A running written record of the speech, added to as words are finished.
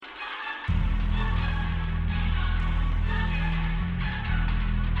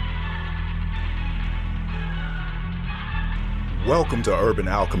Welcome to Urban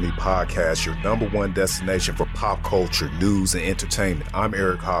Alchemy Podcast, your number one destination for pop culture, news, and entertainment. I'm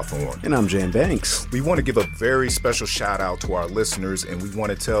Eric Hawthorne. And I'm Jan Banks. We want to give a very special shout out to our listeners, and we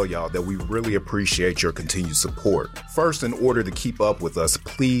want to tell y'all that we really appreciate your continued support. First, in order to keep up with us,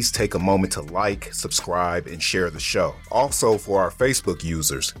 please take a moment to like, subscribe, and share the show. Also, for our Facebook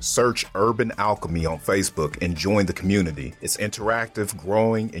users, search Urban Alchemy on Facebook and join the community. It's interactive,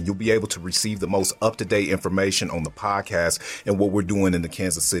 growing, and you'll be able to receive the most up-to-date information on the podcast and what we're doing in the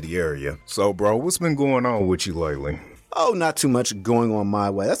Kansas City area. So, bro, what's been going on with you lately? Oh, not too much going on my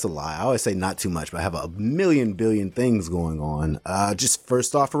way. That's a lie. I always say not too much, but I have a billion things going on. Just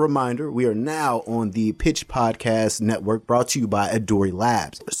first off, a reminder, we are now on the Pitch Podcast Network, brought to you by Adori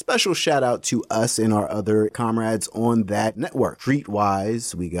Labs. A special shout out to us and our other comrades on that network.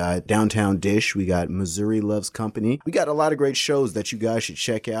 Streetwise, we got Downtown Dish, we got Missouri Loves Company. We got a lot of great shows that you guys should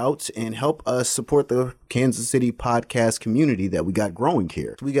check out and help us support the Kansas City podcast community that we got growing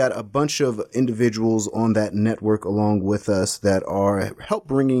here. We got a bunch of individuals on that network along with us that are help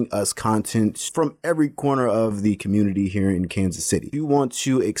bringing us content from every corner of the community here in Kansas City. If you want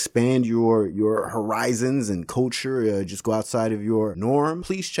to expand your horizons and culture, just go outside of your norm,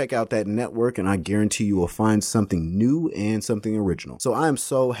 please check out that network and I guarantee you will find something new and something original. So I am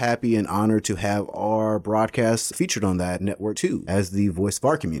so happy and honored to have our broadcast featured on that network too as the voice of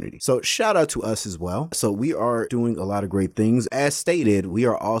our community. So shout out to us as well. So we are doing a lot of great things. As stated, we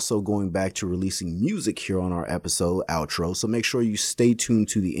are also going back to releasing music here on our episode outro, so make sure you stay tuned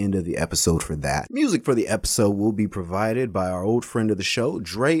to the end of the episode for that. Music for the episode will be provided by our old friend of the show,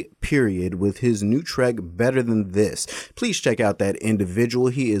 Dre Period, with his new track Better Than This. Please check out that individual.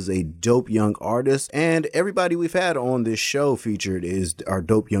 He is a dope young artist, and everybody we've had on this show featured is our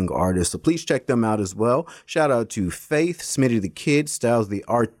dope young artists, so please check them out as well. Shout out to Faith, Smitty the Kid, Styles the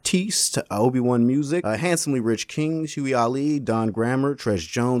Artiste, Obi-Wan Music, Handsomely Rich Kings, Huey Ali, Don Grammer, Tresh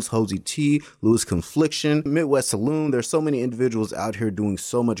Jones, Hosey T, Louis Confliction, Midwest Saloon. There's so many individuals out here doing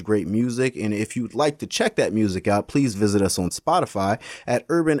so much great music, and if you'd like to check that music out, please visit us on Spotify at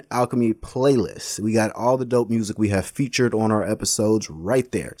Urban Alchemy Playlist. We got all the dope music we have featured on our episodes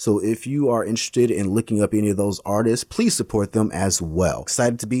right there. So if you are interested in looking up any of those artists, please support them as well.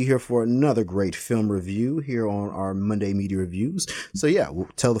 Excited to be here for another great film review here on our Monday Media Reviews. So yeah, we'll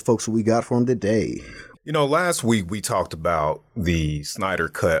tell the folks what we got for them today. You know, last week we talked about the Snyder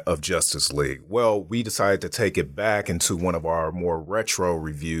Cut of Justice League. Well, we decided to take it back into one of our more retro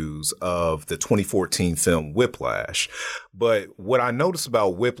reviews of the 2014 film Whiplash. But what I noticed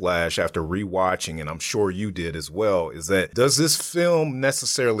about Whiplash after rewatching, and I'm sure you did as well, is that does this film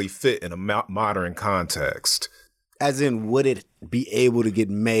necessarily fit in a modern context? As in, would it be able to get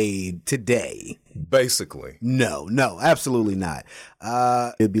made today? Basically. No, absolutely not.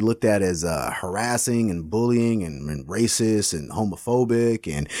 It'd be looked at as harassing and bullying and racist and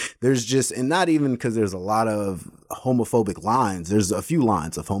homophobic. And there's just, and not even because there's a lot of homophobic lines. There's a few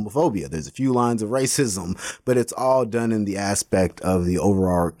lines of homophobia. There's a few lines of racism, but it's all done in the aspect of the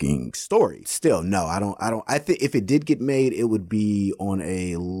overarching story. Still, no, I think if it did get made, it would be on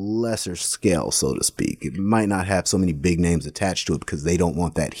a lesser scale, so to speak. It might not have so many big names attached to it because they don't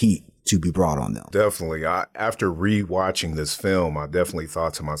want that heat to be brought on them. Definitely. After rewatching this film, I definitely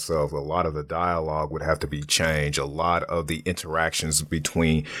thought to myself, a lot of the dialogue would have to be changed. A lot of the interactions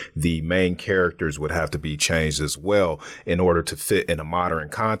between the main characters would have to be changed as well in order to fit in a modern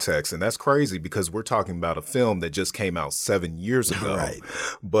context. And that's crazy because we're talking about a film that just came out 7 years ago. Right.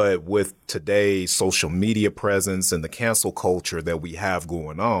 But with today's social media presence and the cancel culture that we have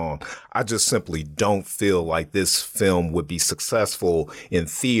going on, I just simply don't feel like this film would be successful in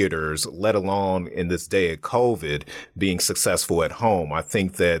theaters, let alone in this day of COVID being successful at home. I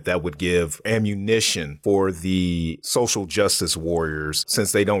think that would give ammunition for the social justice warriors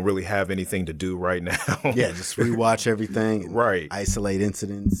since they don't really have anything to do right now. Yeah, just rewatch everything. And right. Isolate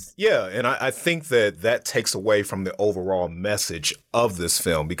incidents. Yeah, and I think that takes away from the overall message of this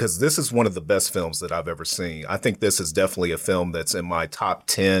film because this is one of the best films that I've ever seen. I think this is definitely a film that's in my top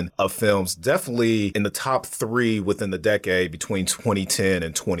 10 of films, definitely in the top 3 within the decade between 2010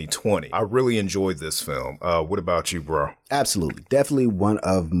 and 2020. I really enjoyed this film. What about you, bro? Absolutely. Definitely one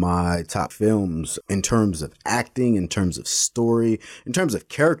of my top films in terms of acting, in terms of story, in terms of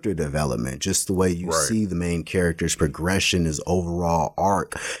character development. Just the way you see the main character's progression, his overall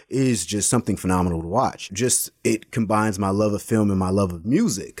arc is just something phenomenal to watch. Just it combines my love of film and my love of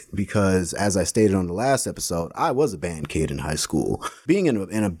music because, as I stated on the last episode, I was a band kid in high school. Being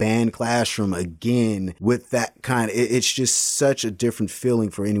in a band classroom again with that kind of, it's just such a different feeling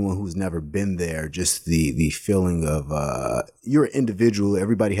for anyone who's never been there. Just the feeling of you're an individual.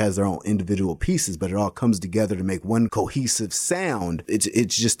 Everybody has their own individual pieces, but it all comes together to make one cohesive sound.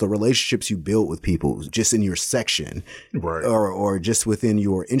 It's just the relationships you build with people just in your section, right, or just within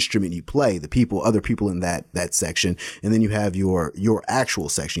your instrument you play, other people in that section. And then you have your actual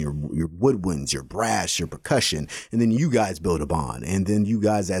section, your woodwinds, your brass, your percussion. And then you guys build a bond. And then you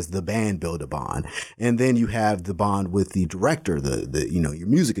guys as the band build a bond. And then you have the bond with the director, your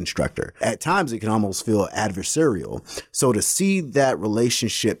music instructor. At times it can almost feel adversarial. So to see that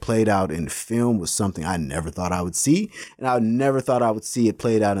relationship played out in film was something I never thought I would see. And I never thought I would see it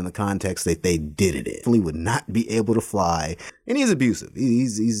played out in the context that they did it in. He would not be able to fly. And he's abusive.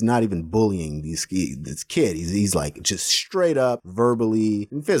 He's not even bullying this kid. He's like just straight up verbally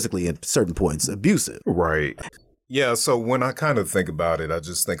and physically at certain points abusive. Right. Yeah, so when I kind of think about it, I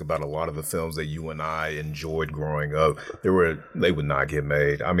just think about a lot of the films that you and I enjoyed growing up. They would not get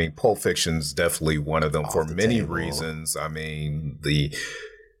made. I mean, Pulp Fiction's definitely one of them for many reasons. I mean, the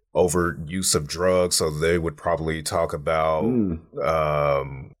overuse of drugs, so they would probably talk about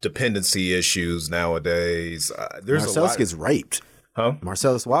dependency issues nowadays. Marcellus gets raped. Huh?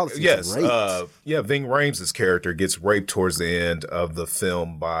 Marcellus Wallace gets raped. Ving Rhames' character gets raped towards the end of the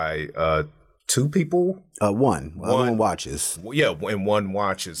film by two people. One watches. Yeah, and one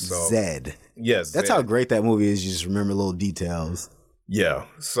watches. So. Zed. Yes, that's how great that movie is. You just remember little details. Yeah.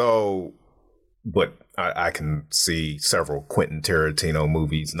 So, but I can see several Quentin Tarantino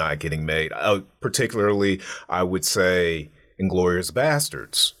movies not getting made. Particularly, I would say Inglourious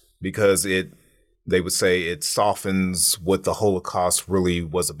Bastards, because they would say it softens what the Holocaust really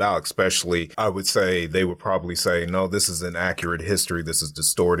was about. Especially, I would say they would probably say, no, this is inaccurate history. This is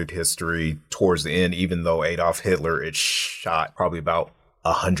distorted history towards the end, even though Adolf Hitler is shot probably about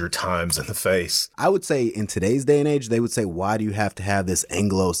 100 times in the face. I would say in today's day and age, they would say, why do you have to have this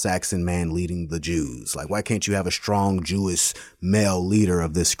Anglo-Saxon man leading the Jews? Like, why can't you have a strong Jewish male leader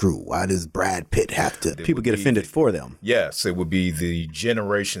of this group? Why does Brad Pitt have to? People get offended for them. Yes, it would be the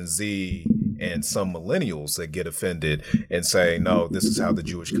Generation Z and some millennials that get offended and say, no, this is how the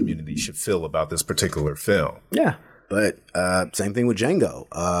Jewish community should feel about this particular film. Yeah. But same thing with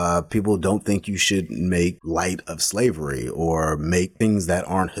Django. People don't think you should make light of slavery or make things that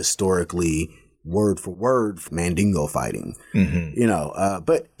aren't historically word for word Mandingo fighting. Mm-hmm.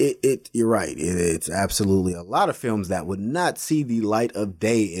 But you're right. It's absolutely a lot of films that would not see the light of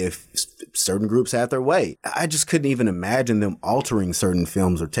day if certain groups had their way. I just couldn't even imagine them altering certain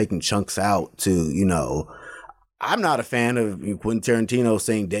films or taking chunks out to, I'm not a fan of Quentin Tarantino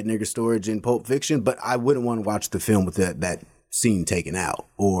saying dead nigger storage in Pulp Fiction, but I wouldn't want to watch the film with that scene taken out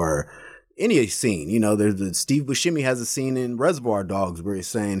or any scene. There's Steve Buscemi has a scene in Reservoir Dogs where he's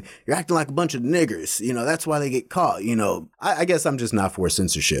saying, you're acting like a bunch of niggers. That's why they get caught. I guess I'm just not for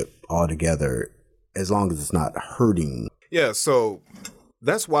censorship altogether, as long as it's not hurting. Yeah, so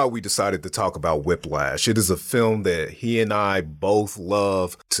that's why we decided to talk about Whiplash. It is a film that he and I both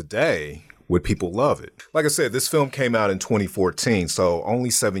love today. Would people love it? Like I said, this film came out in 2014, so only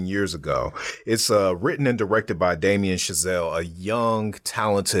 7 years ago. It's written and directed by Damien Chazelle, a young,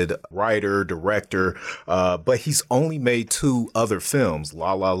 talented writer, director, but he's only made 2 other films,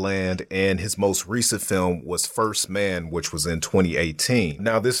 La La Land, and his most recent film was First Man, which was in 2018.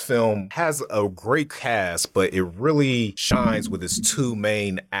 Now, this film has a great cast, but it really shines with its 2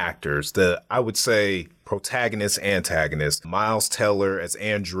 main actors. I would say, protagonist, antagonist, Miles Teller as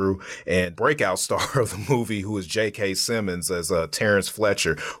Andrew, and breakout star of the movie, who is J.K. Simmons as Terrence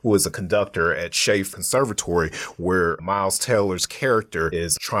Fletcher, who is a conductor at Schaff Conservatory, where Miles Teller's character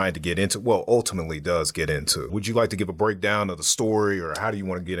is trying to get into, ultimately does get into. Would you like to give a breakdown of the story, or how do you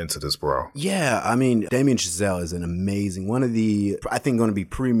want to get into this, bro? Yeah, I mean, Damien Chazelle is an amazing, one of the, I think, going to be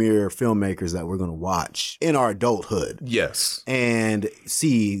premier filmmakers that we're going to watch in our adulthood. Yes. And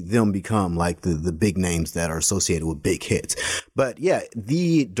see them become like the big names that are associated with big hits. But yeah,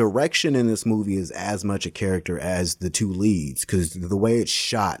 the direction in this movie is as much a character as the 2 leads, because the way it's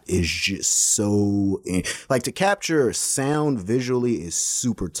shot is just so, like, to capture sound visually is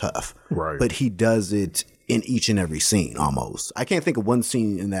super tough. Right. But he does it in each and every scene almost. I can't think of one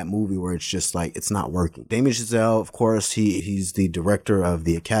scene in that movie where it's just like, it's not working. Damien Chazelle, of course, he's the director of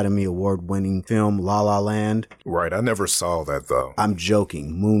the Academy Award winning film La La Land. Right. I never saw that though. I'm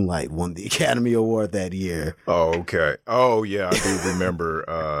joking. Moonlight won the Academy Award that year. Oh, okay. Oh yeah, I do remember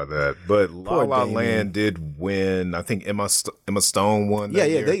that. But La La Land did win. I think Emma Stone won that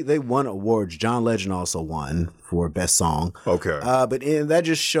year. They won awards. John Legend also won for Best Song. Okay. But that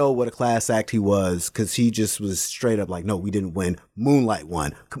just showed what a class act he was, because he just was straight up like, no, we didn't win. Moonlight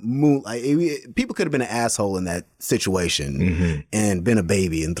won. People could have been an asshole in that situation and been a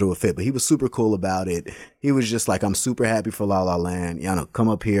baby and threw a fit, but he was super cool about it. He was just like, I'm super happy for La La Land. You know, come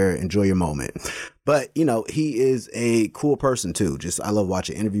up here, enjoy your moment. But, you know, he is a cool person too. Just, I love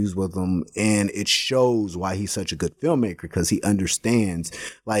watching interviews with him, and it shows why he's such a good filmmaker, because he understands,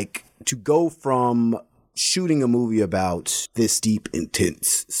 like, to go from shooting a movie about this deep,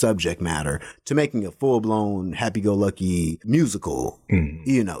 intense subject matter to making a full-blown happy-go-lucky musical,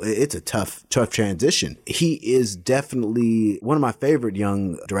 you know, it's a tough transition. He is definitely one of my favorite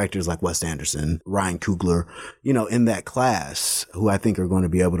young directors, like Wes Anderson, Ryan Coogler, you know, in that class, who I think are going to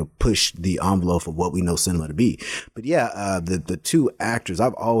be able to push the envelope of what we know cinema to be. But yeah, the two actors,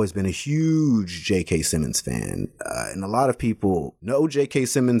 I've always been a huge J.K. Simmons fan. And a lot of people know J.K.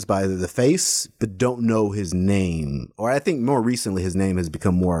 Simmons by the face, but don't know his name. Or I think more recently his name has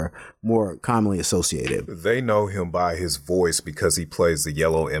become more commonly associated. They know him by his voice because he plays the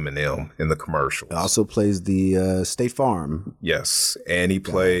yellow M&M in the commercials. He also plays the State Farm. Yes, and he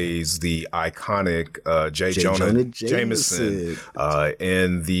plays the iconic J. Jonah Jameson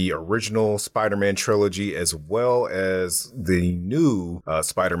in the original Spider-Man trilogy, as well as the new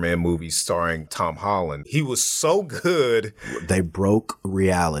Spider-Man movie starring Tom Holland. He was so good. They broke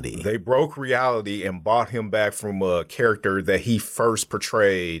reality. They broke reality and brought him back from a character that he first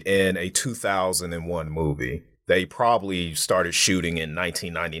portrayed in a 2001 movie. They probably started shooting in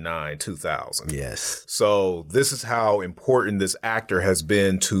 1999, 2000. Yes. So this is how important this actor has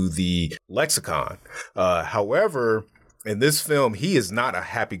been to the lexicon. However, in this film, he is not a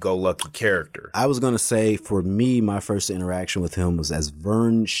happy-go-lucky character. I was going to say, for me, my first interaction with him was as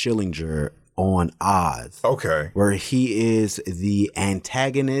Vern Schillinger on Oz. Okay. Where he is the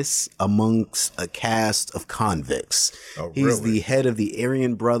antagonist amongst a cast of convicts. Oh, He's really? the head of the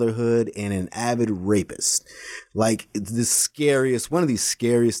Aryan Brotherhood and an avid rapist. Like, one of these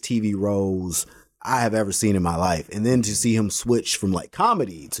scariest TV roles I have ever seen in my life. And then to see him switch from like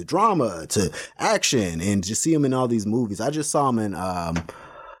comedy to drama to action, and just see him in all these movies. I just saw him in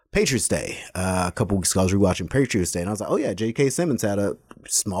Patriots Day a couple weeks ago. I was rewatching Patriots Day, and I was like, oh yeah, J.K. Simmons had a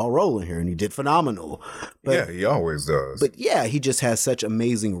small role in here, and he did phenomenal. But, yeah, he always does. But yeah, he just has such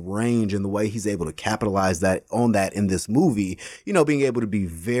amazing range in the way he's able to capitalize on that in this movie, you know, being able to be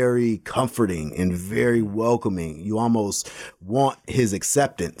very comforting and very welcoming. You almost want his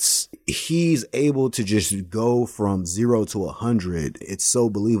acceptance. He's able to just go from 0 to 100. It's so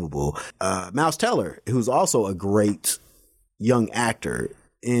believable. Miles Teller, who's also a great young actor,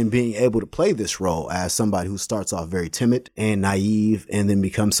 in being able to play this role as somebody who starts off very timid and naive, and then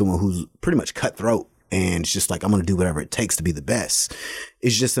becomes someone who's pretty much cutthroat and it's just like, I'm going to do whatever it takes to be the best.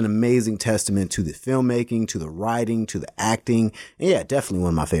 It's just an amazing testament to the filmmaking, to the writing, to the acting. And yeah, definitely one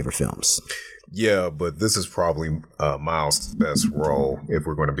of my favorite films. Yeah, but this is probably Miles' best role, if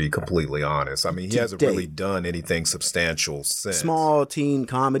we're going to be completely honest. I mean, he hasn't really done anything substantial since. Small teen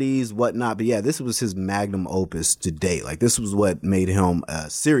comedies, whatnot. But yeah, this was his magnum opus to date. Like, this was what made him a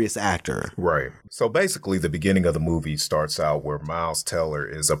serious actor. Right. So basically, the beginning of the movie starts out where Miles Teller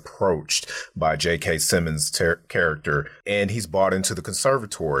is approached by J.K. Simmons' character, and he's brought into the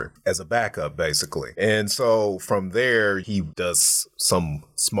conservatory as a backup, basically. And so from there, he does some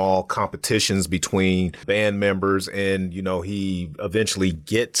small competitions between band members, and, you know, he eventually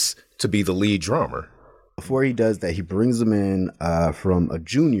gets to be the lead drummer. Before he does that, he brings him in from a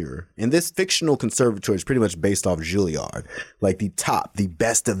junior. And this fictional conservatory is pretty much based off Juilliard, like the top, the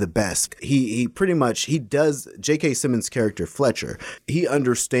best of the best. He does J.K. Simmons' character, Fletcher. He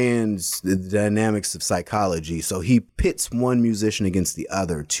understands the dynamics of psychology. So he pits one musician against the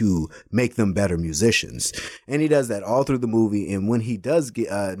other to make them better musicians. And he does that all through the movie. And when he does get,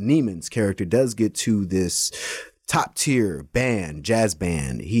 Neiman's character does get to this top tier band, jazz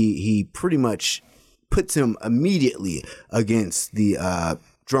band, he pretty much puts him immediately against the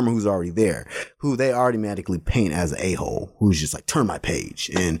drummer who's already there, who they automatically paint as an a-hole, who's just like, turn my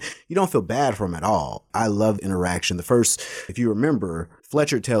page. And you don't feel bad for him at all. I love interaction. The first, if you remember,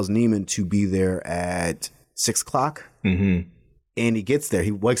 Fletcher tells Neiman to be there at 6 o'clock. Mm-hmm. And he gets there.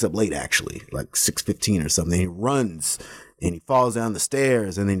 He wakes up late, actually, like 6:15 or something. He runs and he falls down the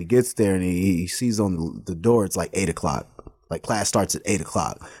stairs, and then he gets there and he sees on the door, it's like 8 o'clock. Like, class starts at 8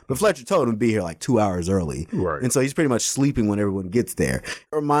 o'clock. But Fletcher told him to be here like 2 hours early. Right. And so he's pretty much sleeping when everyone gets there.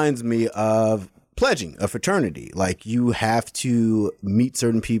 It reminds me of pledging a fraternity. Like, you have to meet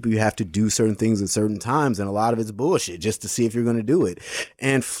certain people, you have to do certain things at certain times, and a lot of it's bullshit just to see if you're going to do it.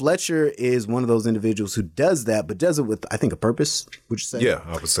 And Fletcher is one of those individuals who does that, but does it with, I think, a purpose, would you say? Yeah,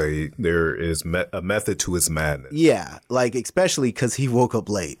 I would say there is a method to his madness. Yeah, like, especially because he woke up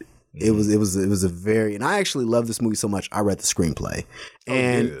late. It was a very, and I actually love this movie so much, I read the screenplay.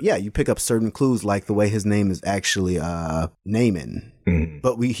 And yeah, you pick up certain clues, like the way his name is actually Naaman.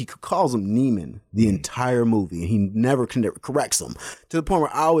 But he calls him Neiman the entire movie, and he never corrects him, to the point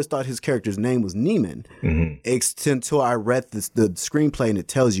where I always thought his character's name was Neiman until I read the screenplay, and it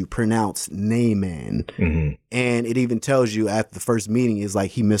tells you pronounce Naaman. And it even tells you at the first meeting is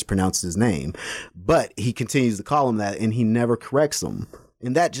like he mispronounced his name, but he continues to call him that, and he never corrects him.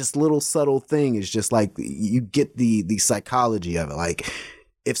 And that just little subtle thing is just like, you get the psychology of it. Like,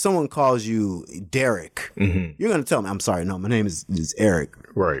 if someone calls you Derek, you're going to tell them, I'm sorry, no, my name is Eric.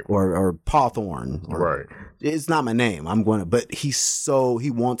 Right. Or Pawthorne. Right. It's not my name. But he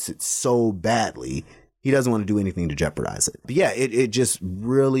wants it so badly. He doesn't want to do anything to jeopardize it. But yeah, it just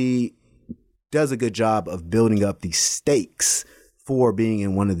really does a good job of building up the stakes for being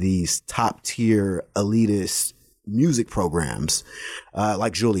in one of these top tier elitist music programs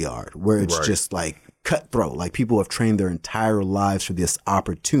like Juilliard, where it's just like cutthroat, like people have trained their entire lives for this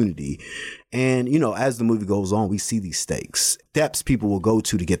opportunity. And, you know, as the movie goes on, we see these stakes, depths people will go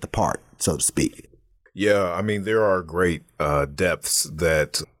to get the part, so to speak. Yeah, I mean, there are great depths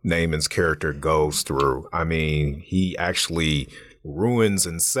that Naaman's character goes through. I mean, he actually ruins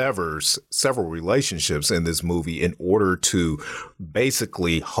and severs several relationships in this movie in order to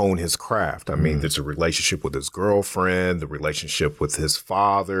basically hone his craft. I mean, there's a relationship with his girlfriend, the relationship with his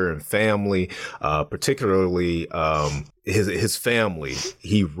father and family, particularly his family.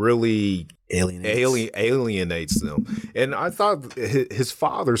 He really alienates them. And I thought his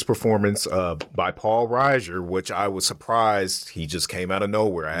father's performance by Paul Reiser, which I was surprised he just came out of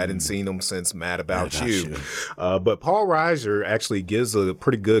nowhere. I hadn't seen him since Mad About You. But Paul Reiser actually gives a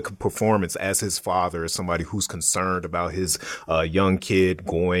pretty good performance as his father, as somebody who's concerned about his young kid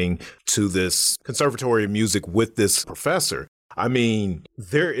going to this conservatory of music with this professor. I mean,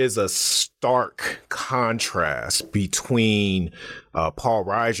 there is a stark contrast between Paul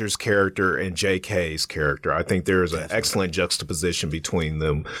Reiser's character and J.K.'s character. I think there is an excellent juxtaposition between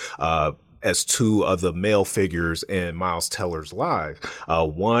them as two of the male figures in Miles Teller's life.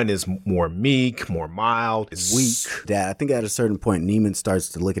 One is more meek, more mild. Weak. Dad, I think at a certain point, Neiman starts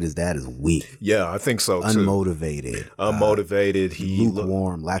to look at his dad as weak. Yeah, I think so, too. Unmotivated.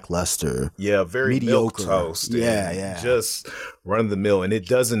 Lukewarm, lackluster. Yeah, very mediocre. Milquetoast. Yeah. Just run of the mill. And it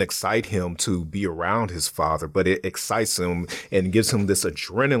doesn't excite him to be around his father, but it excites him and gives him this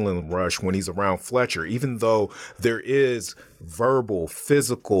adrenaline rush when he's around Fletcher, even though there is verbal,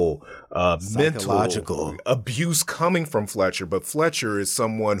 physical, mental abuse coming from Fletcher. But Fletcher is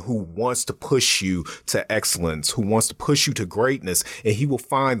someone who wants to push you to excellence, who wants to push you to greatness. And he will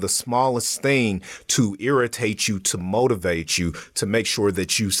find the smallest thing to irritate you, to motivate you, to make sure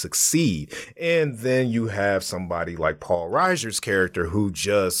that you succeed. And then you have somebody like Paul Reiser's character who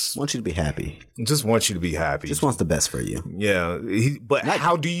just wants you to be happy. Just wants you to be happy. Just wants the best for you. Yeah. But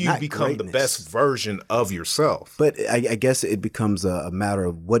how do you become the best version of yourself? But I guess it becomes a matter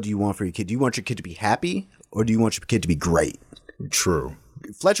of, what do you want for your kid? Do you want your kid to be happy, or do you want your kid to be great? True.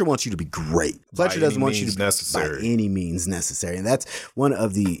 Fletcher wants you to be great. Fletcher doesn't want you to be by any means necessary. And that's one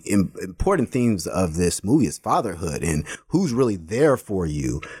of the important themes of this movie is fatherhood and who's really there for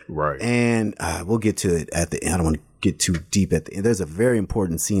you. Right. And we'll get to it at the end. I don't want to get too deep at the end. There's a very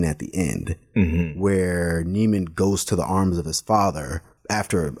important scene at the end where Neiman goes to the arms of his father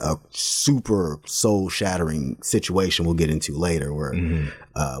after a super soul-shattering situation we'll get into later, where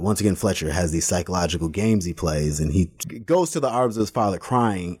once again Fletcher has these psychological games he plays, and he goes to the arms of his father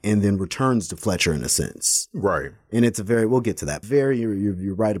crying and then returns to Fletcher in a sense. Right. And it's we'll get to that.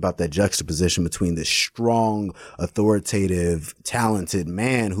 You're right about that juxtaposition between this strong, authoritative, talented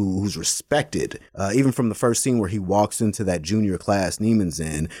man who's respected, even from the first scene where he walks into that junior class Neiman's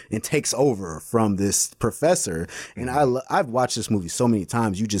in and takes over from this professor. And I've watched this movie so many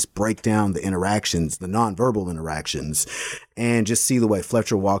times. You just break down the interactions, the nonverbal interactions, and just see the way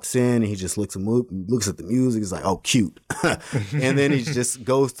Fletcher walks in and he just looks at the music. He's like, oh, cute. And then he just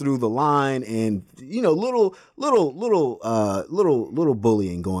goes through the line, and, you know, little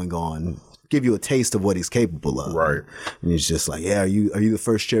bullying going on. Give you a taste of what he's capable of. Right. And he's just like, yeah, are you the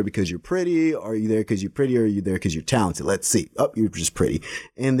first chair because you're pretty? Or are you there because you're pretty? Or are you there because you're talented? Let's see. Oh, you're just pretty.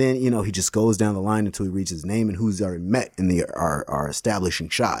 And then, you know, he just goes down the line until he reaches Naaman, who's already met in our establishing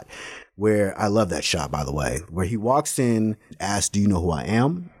shot, where I love that shot, by the way, where he walks in, asks, do you know who I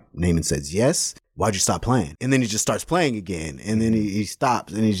am? Naaman says yes. why'd you stop playing? And then he just starts playing again. And then he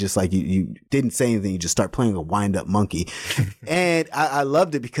stops and he's just like, you didn't say anything. You just start playing a wind up monkey. And I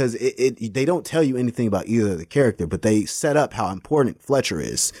loved it because they don't tell you anything about either of the character, but they set up how important Fletcher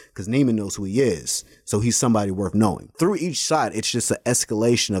is because Neiman knows who he is. So he's somebody worth knowing. Through each side, it's just an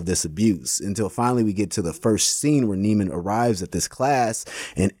escalation of this abuse until finally we get to the first scene where Neiman arrives at this class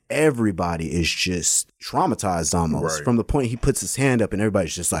and everybody is just traumatized almost from the point he puts his hand up and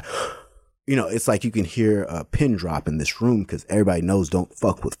everybody's just like, it's like you can hear a pin drop in this room because everybody knows don't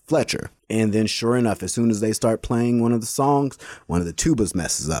fuck with Fletcher. And then sure enough, as soon as they start playing one of the songs, one of the tubas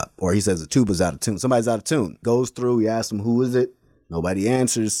messes up. Or he says the tuba's out of tune. Somebody's out of tune. Goes through, he asks him, who is it? Nobody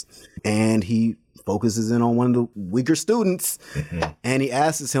answers. And he focuses in on one of the weaker students. And he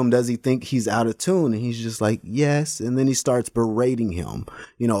asks him, does he think he's out of tune? And he's just like, yes. And then he starts berating him,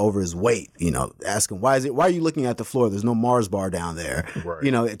 over his weight, asking, why are you looking at the floor? There's no Mars bar down there.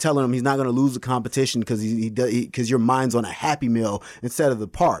 Telling him he's not going to lose the competition because your mind's on a Happy Meal instead of the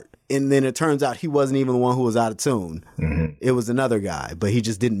part. And then it turns out he wasn't even the one who was out of tune. It was another guy, but he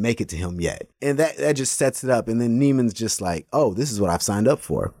just didn't make it to him yet. And that just sets it up. And then Neiman's just like, oh, this is what I've signed up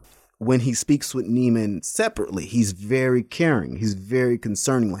for. When he speaks with Neiman separately, he's very caring. He's very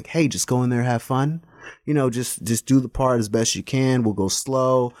concerning. Like, hey, just go in there, have fun. Just do the part as best you can. We'll go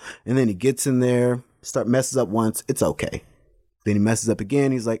slow. And then he gets in there, messes up once. It's okay. Then he messes up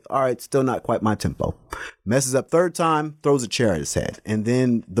again. He's like, all right, still not quite my tempo. Messes up third time, throws a chair at his head. And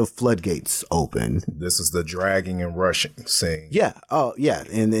then the floodgates open. This is the dragging and rushing scene. Yeah. Oh, yeah.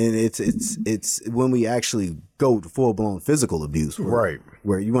 And it's when we actually go to full blown physical abuse.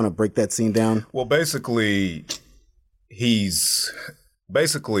 Where you want to break that scene down? Well, basically,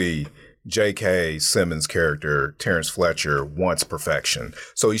 J.K. Simmons' character, Terrence Fletcher, wants perfection.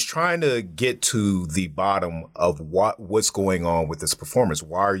 So he's trying to get to the bottom of what's going on with this performance.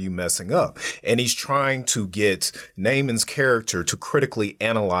 Why are you messing up? And he's trying to get Neiman's character to critically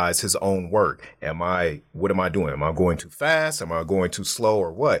analyze his own work. What am I doing? Am I going too fast? Am I going too slow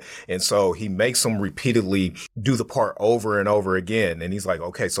or what? And so he makes him repeatedly do the part over and over again. And he's like,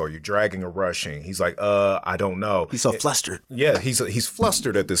 okay, so you're dragging or rushing? He's like, I don't know. He's so flustered. Yeah, he's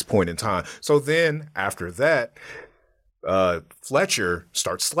flustered at this point in time. So then after that, Fletcher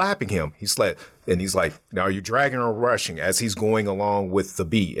starts slapping him. He's like, now are you dragging or rushing as he's going along with the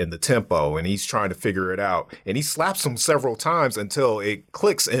beat and the tempo and he's trying to figure it out. And he slaps him several times until it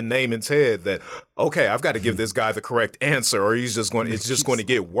clicks in Neiman's head that, okay, I've got to give this guy the correct answer or it's just going to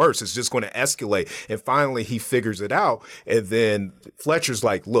get worse. It's just going to escalate. And finally he figures it out. And then Fletcher's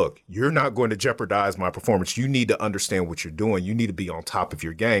like, look, you're not going to jeopardize my performance. You need to understand what you're doing. You need to be on top of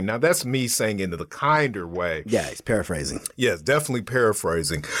your game. Now that's me saying in the kinder way. Yeah, he's paraphrasing. Yes, definitely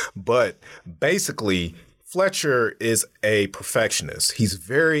paraphrasing. But basically, Fletcher is a perfectionist. He's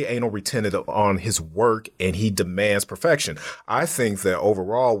very anal retentive on his work and he demands perfection. I think that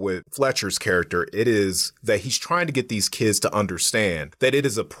overall with Fletcher's character, it is that he's trying to get these kids to understand that it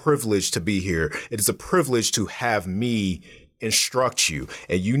is a privilege to be here. It is a privilege to have me instruct you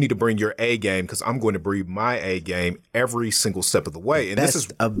and you need to bring your A game because I'm going to bring my A game every single step of the way. And best this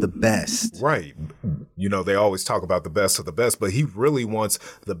is of the best. Right. They always talk about the best of the best, but he really wants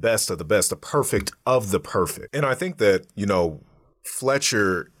the best of the best, the perfect of the perfect. And I think that,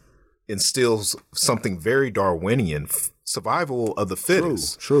 Fletcher instills something very Darwinian. Survival of the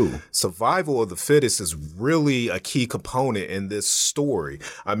fittest. True. Survival of the fittest is really a key component in this story.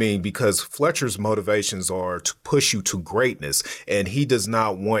 I mean, because Fletcher's motivations are to push you to greatness, and he does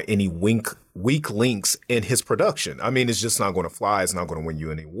not want any weak links in his production. I mean, it's just not going to fly. It's not going to win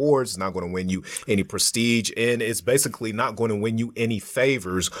you any awards. It's not going to win you any prestige. And it's basically not going to win you any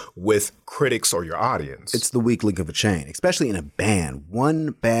favors with critics or your audience. It's the weak link of a chain, especially in a band.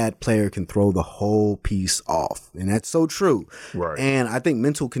 One bad player can throw the whole piece off. And that's so true. Right. And I think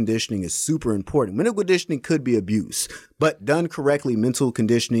mental conditioning is super important. Mental conditioning could be abuse, but done correctly, mental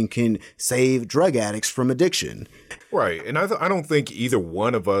conditioning can save drug addicts from addiction. Right. And I don't think either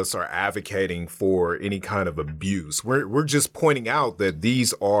one of us are advocating for any kind of abuse. We're just pointing out that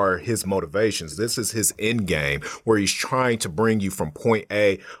these are his motivations. This is his end game where he's trying to bring you from point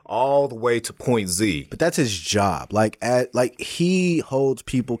A all the way to point Z. But that's his job. Like he holds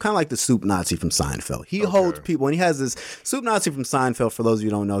people kind of like the soup Nazi from Seinfeld. He holds people, and he has this soup Nazi from Seinfeld. For those of you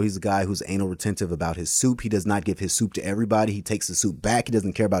who don't know, he's a guy who's anal retentive about his soup. He does not give his soup to everybody. He takes the soup back. He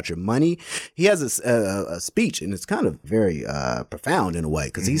doesn't care about your money. He has a speech, and it's kind of very profound in a way,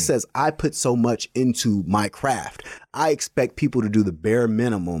 because he says, I put so much into my craft. I expect people to do the bare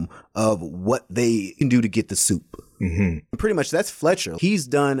minimum of what they can do to get the soup. And pretty much that's Fletcher. He's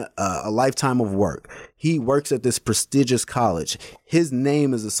done a lifetime of work. He works at this prestigious college. His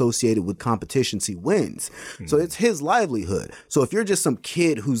name is associated with competitions he wins. So it's his livelihood. So if you're just some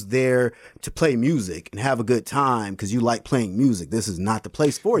kid who's there to play music and have a good time because you like playing music, this is not the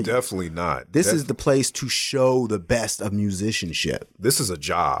place for you. Definitely not. This is the place to show the best of musicianship. This is a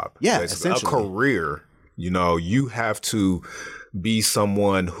job. Yeah, it's essentially. a career. You know, you have to be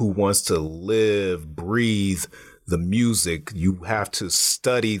someone who wants to live, breathe the music. You have to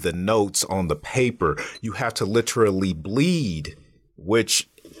study the notes on the paper. You have to literally bleed, which,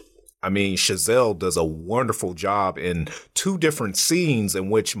 I mean, Chazelle does a wonderful job in 2 different scenes in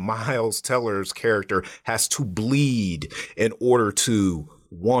which Miles Teller's character has to bleed in order to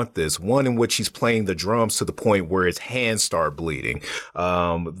want this. One in which he's playing the drums to the point where his hands start bleeding.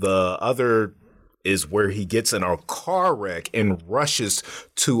 The other is where he gets in a car wreck and rushes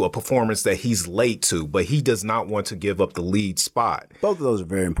to a performance that he's late to, but he does not want to give up the lead spot. Both of those are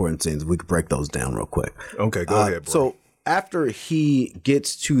very important scenes. We could break those down real quick. Okay, go ahead, bro. So after he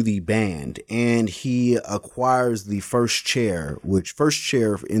gets to the band and he acquires the first chair, which first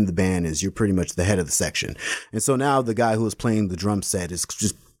chair in the band is you're pretty much the head of the section. And so now the guy who is playing the drum set is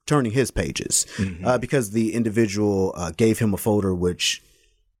just turning his pages because the individual gave him a folder which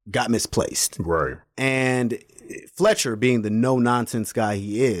got misplaced. Right. And Fletcher, being the no-nonsense guy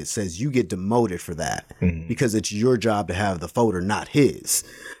he is, says you get demoted for that because it's your job to have the folder, not his.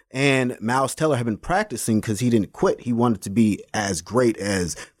 And Miles Teller had been practicing because he didn't quit. He wanted to be as great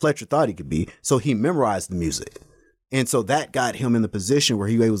as Fletcher thought he could be. So he memorized the music. And so that got him in the position where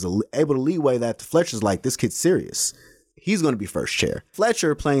he was able to leeway that to Fletcher's like, this kid's serious. He's going to be first chair.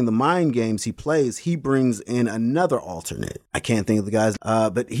 Fletcher, playing the mind games he plays, he brings in another alternate. I can't think of the guys,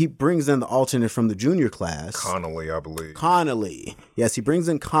 but he brings in the alternate from the junior class. Connolly, I believe. Connolly. Yes, he brings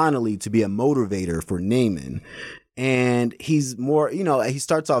in Connolly to be a motivator for Neiman. And he's more, you know, he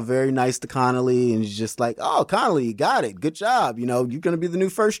starts off very nice to Connolly and he's just like, oh, Connolly, you got it. Good job. You know, you're going to be the new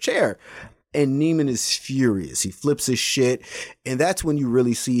first chair. And Neiman is furious. He flips his shit. And that's when you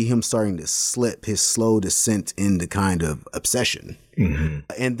really see him starting to slip his slow descent into kind of obsession.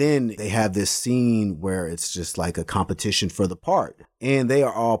 And then they have this scene where it's just like a competition for the part. And they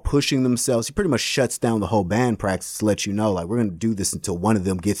are all pushing themselves. He pretty much shuts down the whole band practice to let you know, like, we're going to do this until one of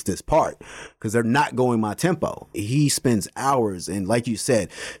them gets this part because they're not going my tempo. He spends hours. And like you said,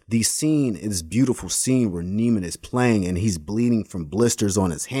 this beautiful scene where Neiman is playing and he's bleeding from blisters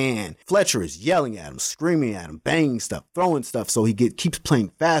on his hand. Fletcher is yelling at him, screaming at him, banging stuff, throwing stuff. So he keeps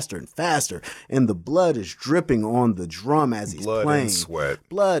playing faster and faster. And the blood is dripping on the drum as he's playing. Sweat.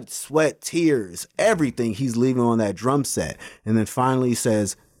 Blood, sweat, tears, everything he's leaving on that drum set. And then finally he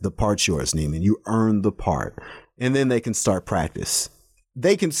says, the part's yours, Neiman. You earned the part. And then they can start practice.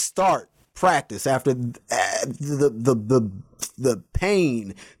 They can start practice after the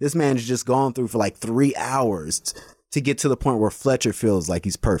pain this man's just gone through for like 3 hours to get to the point where Fletcher feels like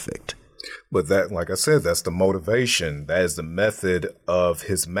he's perfect. But that, like I said, that's the motivation. That is the method of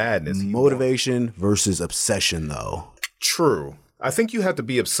his madness. Motivation versus obsession, though. True. I think you have to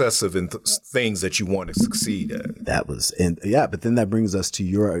be obsessive in things that you want to succeed at. But then that brings us to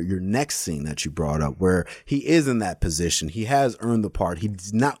your next scene that you brought up, where he is in that position. He has earned the part. He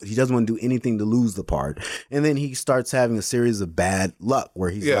doesn't want to do anything to lose the part. And then he starts having a series of bad luck where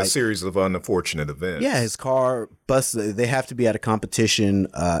he's a series of unfortunate events. Yeah, his car busts. They have to be at a competition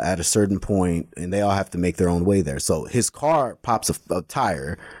at a certain point, and they all have to make their own way there. So his car pops a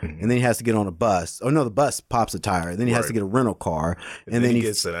tire, and then he has to get on a bus. Oh no, the bus pops a tire, and then he has to get a rental car. And then he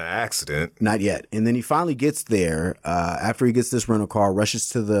gets in an accident. Not yet. And then he finally gets there after he gets this rental car, rushes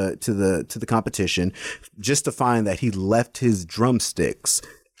to the competition, just to find that he left his drumsticks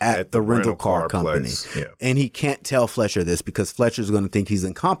at the rental car company. Yeah. And he can't tell Fletcher this because Fletcher's going to think he's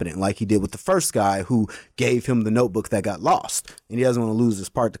incompetent, like he did with the first guy who gave him the notebook that got lost. And he doesn't want to lose his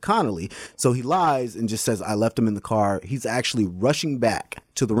part to Connolly. So he lies and just says, I left him in the car. He's actually rushing back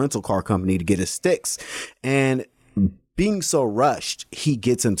to the rental car company to get his sticks. And being so rushed, he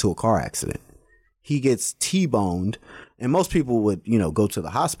gets into a car accident. He gets T-boned, and most people would, go to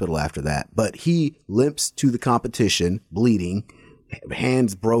the hospital after that. But he limps to the competition, bleeding,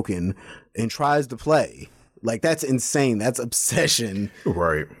 hands broken, and tries to play. Like, that's insane. That's obsession.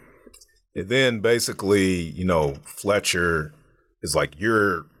 Right. And then basically, Fletcher is like,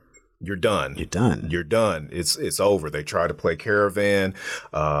 you're done. You're done. You're done. It's over. They try to play Caravan,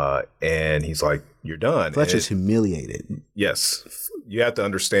 and he's like, you're done. Fletcher's humiliated. Yes. You have to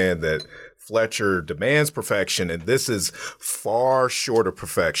understand that Fletcher demands perfection, and this is far short of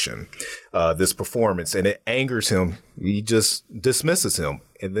perfection, this performance, and it angers him. He just dismisses him.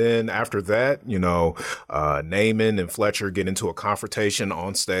 And then after that, Naaman and Fletcher get into a confrontation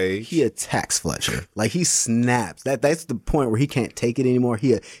on stage. He attacks Fletcher. Like, he snaps. That's the point where he can't take it anymore.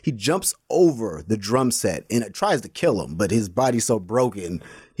 He jumps over the drum set and it tries to kill him, but his body's so broken,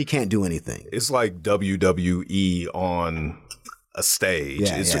 he can't do anything. It's like WWE on a stage.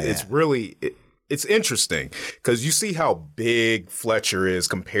 It's really... It's interesting because you see how big Fletcher is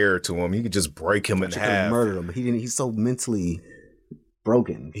compared to him. He could just break him in half. Murder him, but he didn't. He's so mentally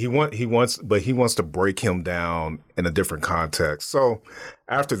broken. He wants to break him down in a different context. So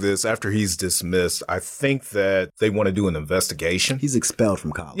after he's dismissed, I think that they want to do an investigation. He's expelled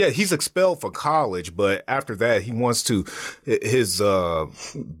from college. Yeah, he's expelled from college, but after that, his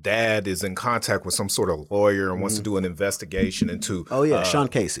dad is in contact with some sort of lawyer and wants to do an investigation into. Oh yeah, Sean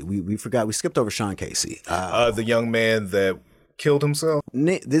Casey. We forgot. We skipped over Sean Casey. The young man that killed himself.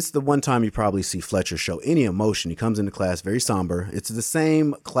 This is the one time you probably see Fletcher show any emotion. He comes into class very somber. It's the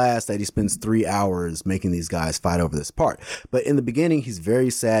same class that he spends 3 hours making these guys fight over this part. But in the beginning, he's very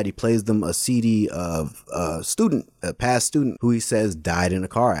sad. He plays them a CD of a past student who he says died in a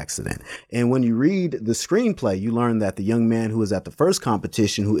car accident. And when you read the screenplay, you learn that the young man who was at the first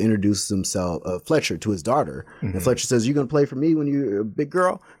competition who introduces himself, Fletcher, to his daughter. Mm-hmm. And Fletcher says, "You going to play for me when you're a big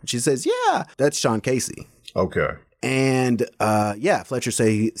girl?" And she says, "Yeah." That's Sean Casey. Okay. And Fletcher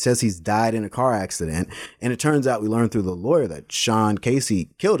says he's died in a car accident. And it turns out we learned through the lawyer that Sean Casey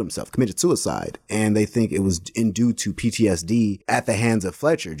killed himself, committed suicide. And they think it was due to PTSD at the hands of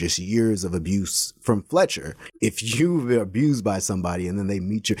Fletcher, just years of abuse from Fletcher. If you've been abused by somebody and then they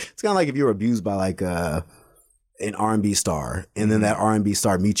meet you, it's kind of like if you were abused by like an R&B star, and then that R&B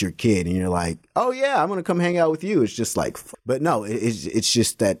star meets your kid and you're like, "Oh yeah, I'm going to come hang out with you." It's just like, but no, it's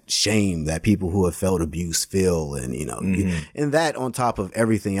just that shame that people who have felt abuse feel. And, and that on top of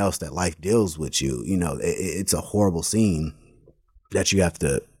everything else that life deals with you, it's a horrible scene that you have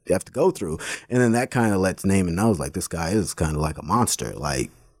to go through. And then that kind of lets Naaman know, like, this guy is kind of like a monster. Like,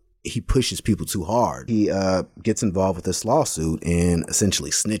 he pushes people too hard. He gets involved with this lawsuit and essentially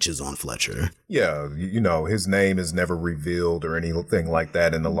snitches on Fletcher. Yeah, his name is never revealed or anything like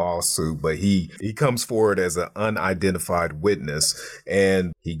that in the lawsuit, but he comes forward as an unidentified witness,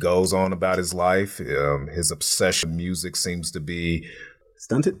 and he goes on about his life. His obsession with music seems to be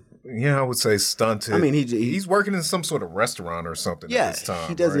stunted. Yeah, I would say stunted. I mean, he's working in some sort of restaurant or something at this time.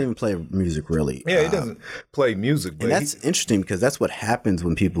 He doesn't even play music, really. Yeah, he doesn't play music. But and that's interesting because that's what happens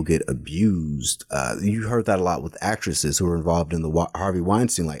when people get abused. You heard that a lot with actresses who were involved in the Harvey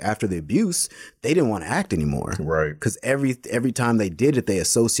Weinstein. Like, after the abuse, they didn't want to act anymore. Right. Because every time they did it, they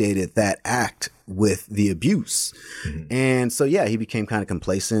associated that act with the abuse. Mm-hmm. And so, he became kind of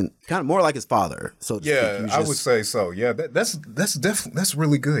complacent, kind of more like his father. So I would say so. Yeah, that's definitely, that's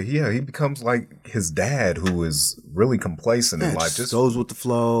really good. Yeah, he becomes like his dad, who is really complacent in life. Just goes with the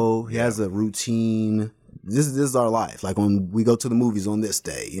flow. He has a routine. This is our life. Like when we go to the movies on this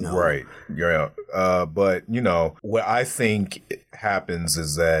day, Right. Yeah. But what I think happens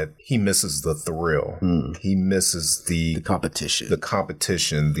is that he misses the thrill. He misses the competition,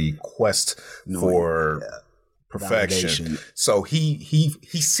 the quest for perfection. Validation. So he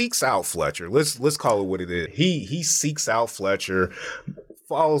seeks out Fletcher. Let's call it what it is. He seeks out Fletcher,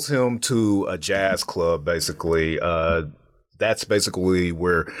 follows him to a jazz club, basically. That's basically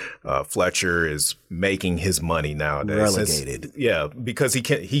where Fletcher is making his money nowadays. Relegated. Because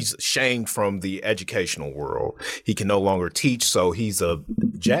he's shamed from the educational world. He can no longer teach, so he's a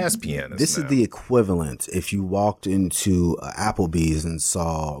jazz pianist. This is the equivalent if you walked into Applebee's and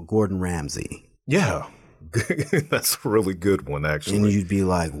saw Gordon Ramsay. Yeah. That's a really good one, actually. And you'd be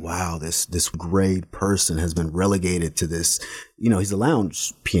like, wow, this great person has been relegated to this. He's a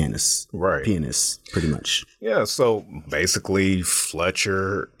lounge pianist. Right. Pianist, pretty much. Yeah, so basically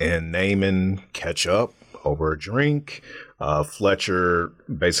Fletcher and Naaman catch up over a drink. Fletcher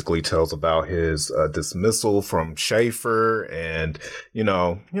basically tells about his dismissal from Schaefer, and,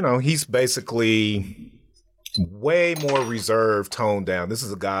 he's basically way more reserved, toned down. This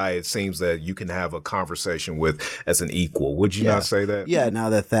is a guy, it seems, that you can have a conversation with as an equal. Would you not say that? Yeah, now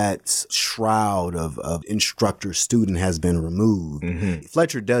that shroud of instructor-student has been removed,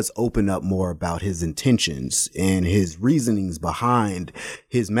 Fletcher does open up more about his intentions and his reasonings behind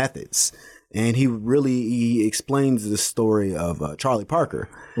his methods. And he explains the story of Charlie Parker.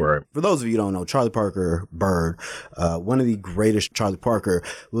 Right. For those of you who don't know, Charlie Parker, Bird, one of the greatest. Charlie Parker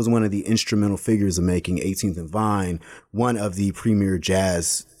was one of the instrumental figures of making 18th and Vine one of the premier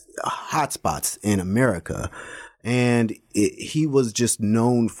jazz hotspots in America. And he was just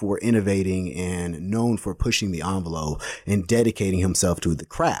known for innovating and known for pushing the envelope and dedicating himself to the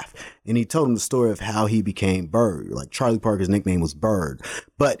craft. And he told him the story of how he became Bird. Like, Charlie Parker's nickname was Bird,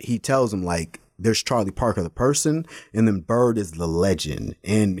 but he tells him, like, there's Charlie Parker, the person, and then Bird is the legend.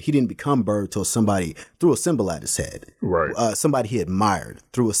 And he didn't become Bird till somebody threw a cymbal at his head. Right. Somebody he admired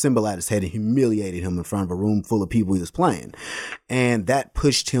threw a cymbal at his head and humiliated him in front of a room full of people he was playing. And that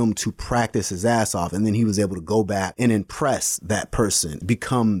pushed him to practice his ass off. And then he was able to go back and impress that person,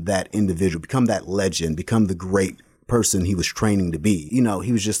 become that individual, become that legend, become the great person he was training to be. You know,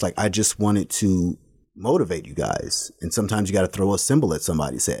 he was just like, I just wanted to motivate you guys. And sometimes you got to throw a cymbal at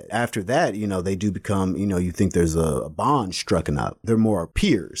somebody's head. After that, you know, they do become, you know, you think there's a bond struck up. They're more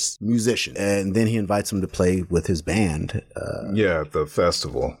peers, musicians. And then he invites them to play with his band. The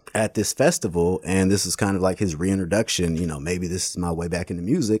festival. At this festival. And this is kind of like his reintroduction. You know, maybe this is my way back into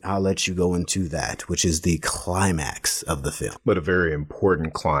music. I'll let you go into that, which is the climax of the film. But a very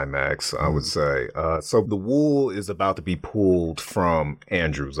important climax, I would say. So the wool is about to be pulled from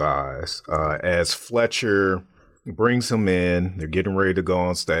Andrew's eyes as Fletcher brings him in. They're getting ready to go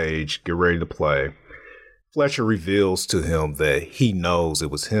on stage, get ready to play. Fletcher reveals to him that he knows it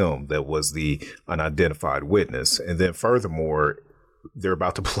was him that was the unidentified witness. And then furthermore, they're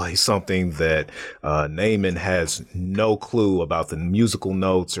about to play something that Naaman has no clue about the musical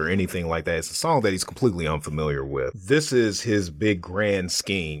notes or anything like that. It's a song that he's completely unfamiliar with. This is his big grand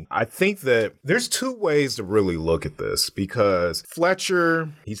scheme. I think that there's two ways to really look at this, because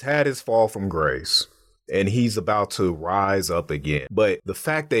Fletcher, he's had his fall from grace and he's about to rise up again. But the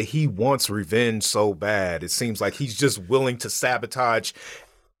fact that he wants revenge so bad, it seems like he's just willing to sabotage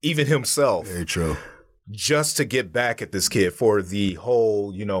even himself. Very true. Just to get back at this kid for the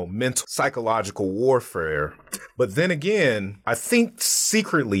whole, you know, mental, psychological warfare. But then again, I think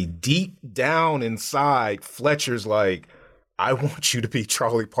secretly, deep down inside, Fletcher's like, I want you to be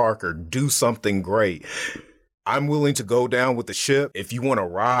Charlie Parker. Do something great. I'm willing to go down with the ship. If you want to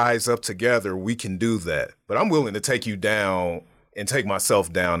rise up together, we can do that. But I'm willing to take you down and take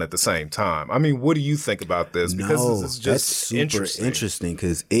myself down at the same time. I mean, what do you think about this? Because this is just that's super interesting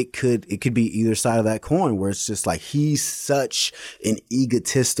because it could be either side of that coin, where it's just like he's such an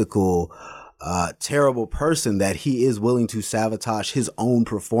egotistical, terrible person that he is willing to sabotage his own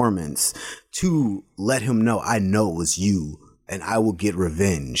performance to let him know, I know it was you and I will get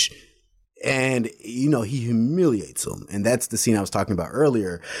revenge. And, you know, he humiliates him. And that's the scene I was talking about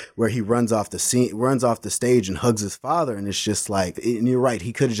earlier, where he runs off the stage and hugs his father. And it's just like, and you're right,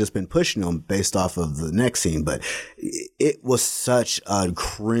 he could have just been pushing him based off of the next scene. But it was such a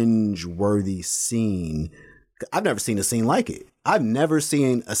cringe-worthy scene. I've never seen a scene like it. I've never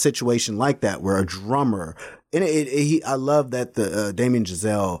seen a situation like that where a drummer, and I love that the Damien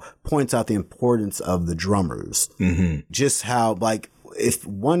Chazelle points out the importance of the drummers. Mm-hmm. Just how, like, if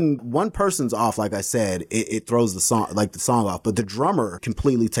one person's off, like I said, it throws the song off, but the drummer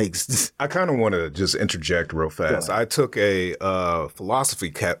completely takes. I kind of want to just interject real fast. I took a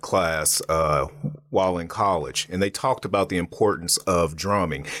philosophy class while in college, and they talked about the importance of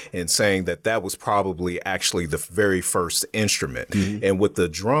drumming and saying that was probably actually the very first instrument. Mm-hmm. And what the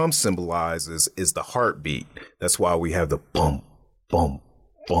drum symbolizes is the heartbeat. That's why we have the bum, bum,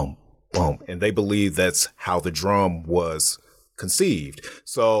 bum, bum. And they believe that's how the drum was conceived.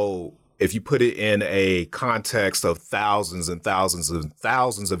 So if you put it in a context of thousands and thousands and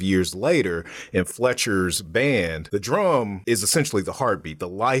thousands of years later in Fletcher's band, the drum is essentially the heartbeat, the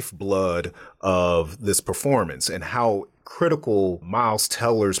lifeblood of this performance, and how critical Miles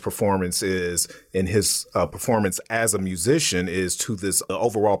Teller's performance is in his performance as a musician is to this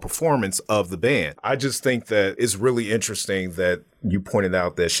overall performance of the band. I just think that it's really interesting that you pointed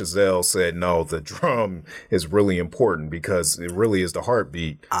out that Chazelle said, no, the drum is really important because it really is the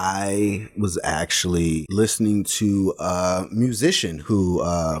heartbeat. I was actually listening to a musician who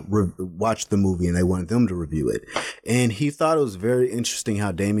watched the movie and they wanted them to review it. And he thought it was very interesting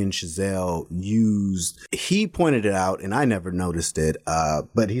how Damien Chazelle he pointed it out and I never noticed it.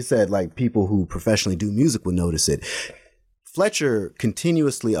 But he said like people who professionally do music would notice it. Fletcher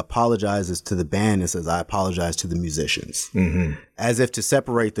continuously apologizes to the band and says, I apologize to the musicians, mm-hmm. as if to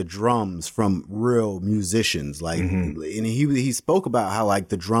separate the drums from real musicians. Like, mm-hmm. and he spoke about how like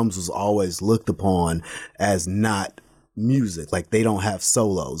the drums was always looked upon as not music. Like they don't have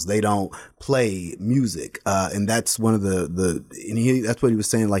solos. They don't play music. And that's one of that's what he was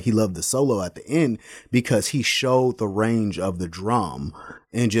saying. Like he loved the solo at the end because he showed the range of the drum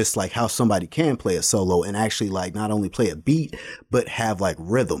and just like how somebody can play a solo and actually like not only play a beat, but have like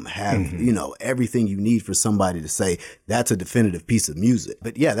rhythm, have, you know, everything you need for somebody to say that's a definitive piece of music.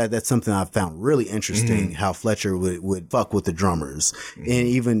 But yeah, that's something I found really interesting, how Fletcher would fuck with the drummers and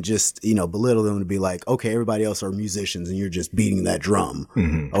even just, you know, belittle them to be like, okay, everybody else are musicians and you're just beating that drum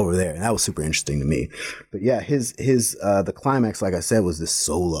over there. And that was super interesting to me. But yeah, the climax, like I said, was this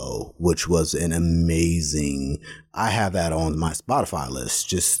solo, which was an amazing, I have that on my Spotify list,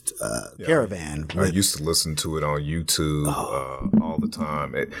 just Caravan. I used to listen to it on YouTube all the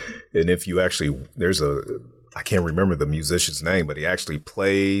time. And if you actually, I can't remember the musician's name, but he actually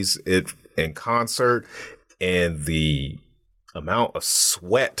plays it in concert, and the amount of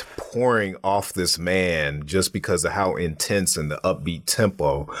sweat pouring off this man just because of how intense and the upbeat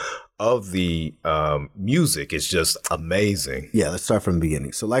tempo of the music is just amazing. Yeah, let's start from the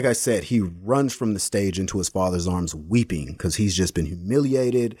beginning. So like I said, he runs from the stage into his father's arms weeping because he's just been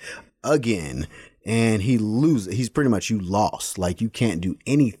humiliated again, and he loses. He's pretty much, you lost. Like, you can't do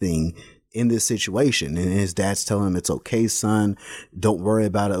anything in this situation. And his dad's telling him, it's okay, son. Don't worry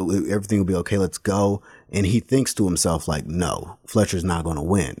about it. Everything will be okay. Let's go. And he thinks to himself, like, no, Fletcher's not going to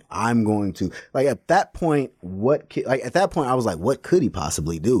win. I'm going to, like, at that point, I was like, what could he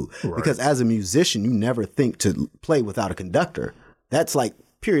possibly do? Right. Because as a musician, you never think to play without a conductor. That's like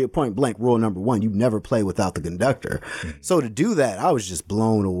period, point blank, rule number one. You never play without the conductor. So to do that, I was just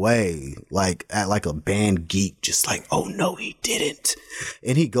blown away, like a band geek, just like, oh no, he didn't.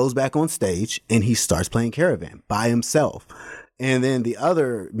 And he goes back on stage and he starts playing Caravan by himself. And then the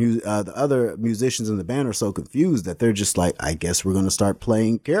other musicians in the band are so confused that they're just like, I guess we're going to start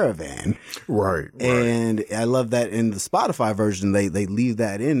playing Caravan. Right. And I love that in the Spotify version, they leave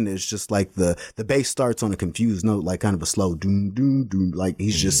that in. It's just like the bass starts on a confused note, like kind of a slow doom, doom, doom, like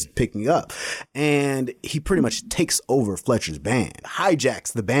he's just picking up. And he pretty much takes over Fletcher's band,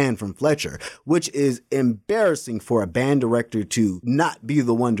 hijacks the band from Fletcher, which is embarrassing for a band director to not be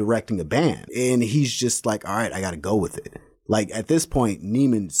the one directing a band. And he's just like, all right, I got to go with it. Like, at this point,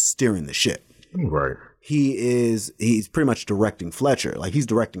 Neiman's steering the ship. Right. He's pretty much directing Fletcher. Like, he's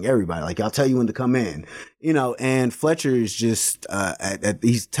directing everybody. Like, I'll tell you when to come in, you know, and Fletcher is just,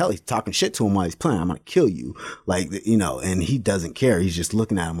 he's talking shit to him while he's playing. I'm going to kill you. Like, you know, and he doesn't care. He's just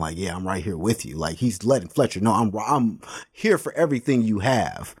looking at him like, yeah, I'm right here with you. Like, he's letting Fletcher know I'm here for everything you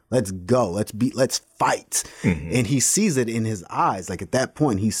have. Let's go. Let's fight. And he sees it in his eyes. Like, at that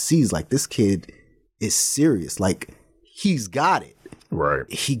point, he sees like this kid is serious. Like, he's got it.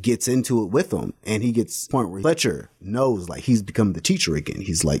 Right. He gets into it with him, and he gets to the point where Fletcher knows, like, he's become the teacher again.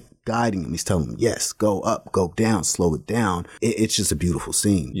 He's like guiding him. He's telling him, yes, go up, go down, slow it down. It's just a beautiful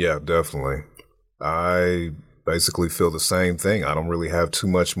scene. Yeah, definitely. I basically feel the same thing. I don't really have too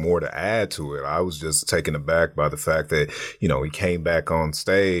much more to add to it. I was just taken aback by the fact that, you know, he came back on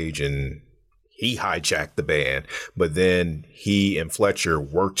stage and he hijacked the band, but then he and Fletcher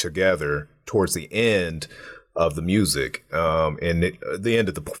worked together towards the end of the music, and the end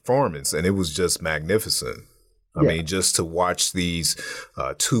of the performance, and it was just magnificent. I mean, just to watch these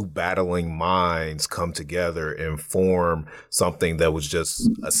two battling minds come together and form something that was just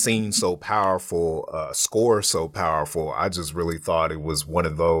a scene so powerful, a score so powerful. I just really thought it was one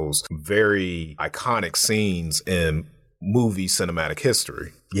of those very iconic scenes in movie cinematic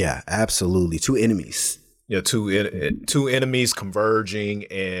history. Yeah, absolutely. Two enemies. Yeah, two enemies converging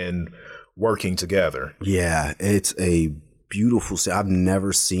and working together. Yeah, it's a beautiful scene. I've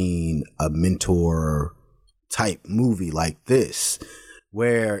never seen a mentor type movie like this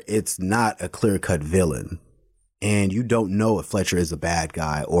where it's not a clear-cut villain and you don't know if Fletcher is a bad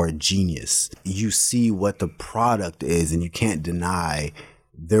guy or a genius. You see what the product is, and you can't deny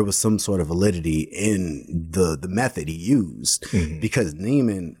there was some sort of validity in the method he used, because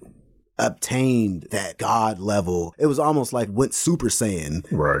Neiman obtained that God level. It was almost like went Super Saiyan.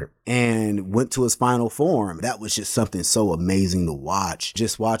 Right. And went to his final form. That was just something so amazing to watch.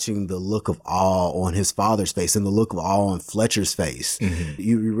 Just watching the look of awe on his father's face and the look of awe on Fletcher's face.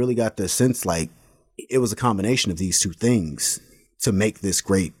 You really got the sense like it was a combination of these two things to make this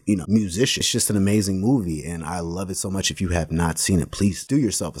great, you know, musician. It's just an amazing movie, and I love it so much. If you have not seen it, please do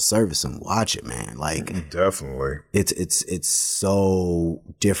yourself a service and watch it, man. Like, definitely, it's so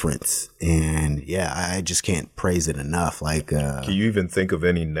different, and yeah, I just can't praise it enough. Like, can you even think of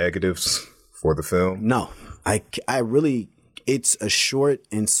any negatives for the film? No, I really It's a short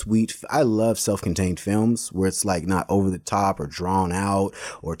and sweet. I love self-contained films where it's like not over the top or drawn out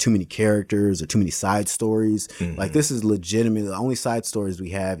or too many characters or too many side stories. Like this is legitimate. The only side stories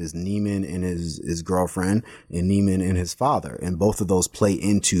we have is Neiman and his girlfriend and Neiman and his father. And both of those play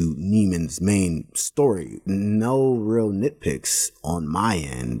into Neiman's main story. No real nitpicks on my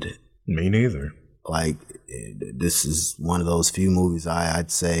end. Me neither. Like this is one of those few movies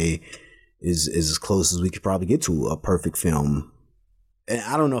I'd say is as close as we could probably get to a perfect film. And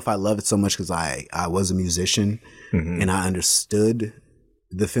I don't know if I love it so much because I was a musician and I understood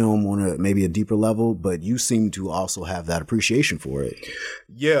the film on maybe a deeper level, but you seem to also have that appreciation for it.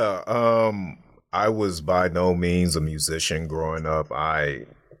 Yeah. I was by no means a musician growing up. I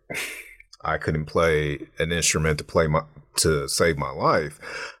couldn't play an instrument to save my life.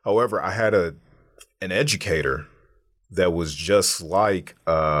 However, I had an educator that was just like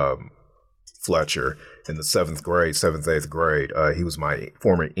Fletcher in the 7th, 8th grade. He was my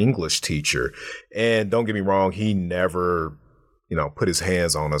former English teacher. And don't get me wrong, he never, put his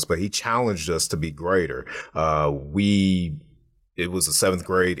hands on us, but he challenged us to be greater. It was a 7th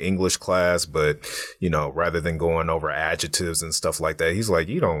grade English class, but, rather than going over adjectives and stuff like that, he's like,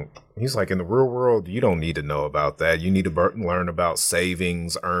 in the real world, you don't need to know about that. You need to learn about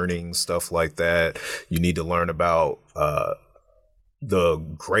savings, earnings, stuff like that. You need to learn about, the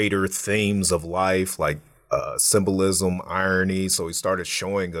greater themes of life, like symbolism, irony. So he started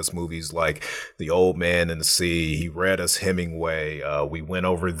showing us movies like The Old Man and the Sea. He read us Hemingway. We went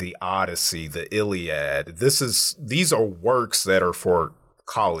over the Odyssey, the Iliad. These are works that are for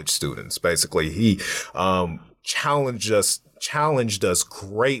college students. Basically, he challenged us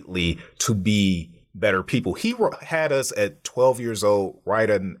greatly to be better people. He had us at 12 years old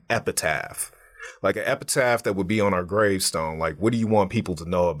write an epitaph. Like an epitaph that would be on our gravestone. Like, what do you want people to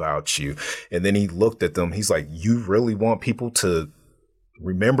know about you? And then he looked at them. He's like, you really want people to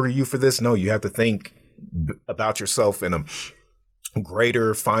remember you for this? No, you have to think about yourself in a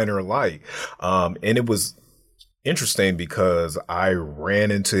greater, finer light. And it was interesting because I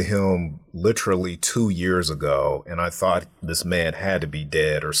ran into him literally 2 years ago, and I thought this man had to be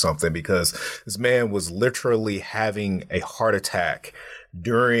dead or something because this man was literally having a heart attack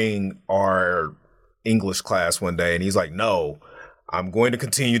during our English class one day. And he's like, no, I'm going to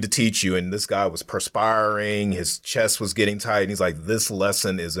continue to teach you. And this guy was perspiring. His chest was getting tight. And he's like, this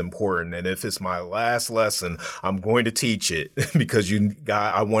lesson is important. And if it's my last lesson, I'm going to teach it because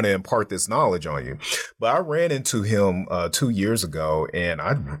I want to impart this knowledge on you. But I ran into him 2 years ago and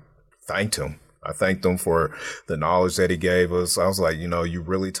I thanked him. I thanked him for the knowledge that he gave us. I was like, you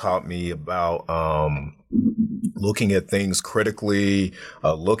really taught me about looking at things critically,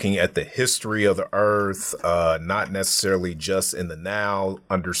 looking at the history of the earth, not necessarily just in the now,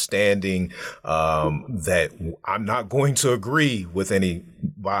 understanding that I'm not going to agree with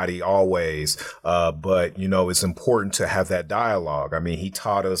anybody always, but, it's important to have that dialogue. I mean, he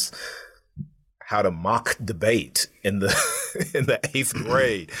taught us how to mock debate in the 8th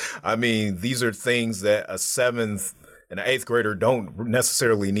grade. I mean, these are things that a 7th and an 8th grader don't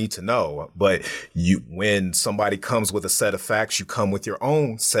necessarily need to know. But when somebody comes with a set of facts, you come with your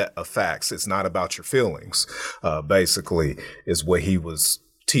own set of facts. It's not about your feelings, basically, is what he was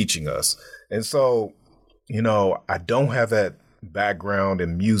teaching us. And so, I don't have that background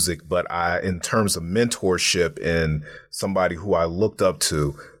in music, but in terms of mentorship and somebody who I looked up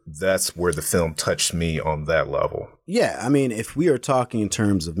to, that's where the film touched me on that level. Yeah, I mean, if we are talking in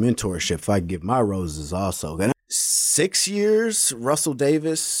terms of mentorship, if I give my roses also. 6 years, Russell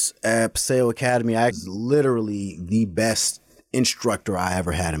Davis at Paseo Academy, I was literally the best instructor I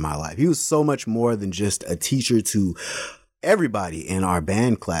ever had in my life. He was so much more than just a teacher to everybody in our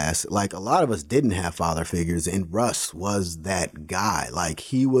band class. Like, a lot of us didn't have father figures, and Russ was that guy. Like,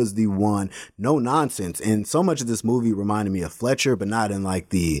 he was the one, no nonsense. And so much of this movie reminded me of Fletcher, but not in like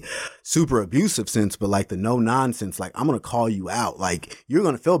the super abusive sense, but like the no nonsense. Like, I'm going to call you out. Like, you're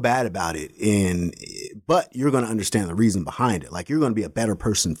going to feel bad about it, but you're going to understand the reason behind it. Like, you're going to be a better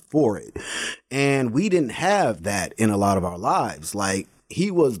person for it. And we didn't have that in a lot of our lives. Like, he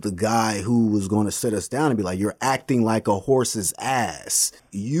was the guy who was going to sit us down and be like, you're acting like a horse's ass.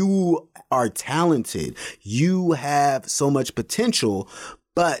 You are talented. You have so much potential.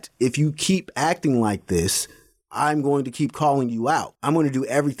 But if you keep acting like this, I'm going to keep calling you out. I'm going to do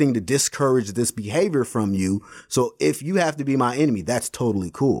everything to discourage this behavior from you. So if you have to be my enemy, that's totally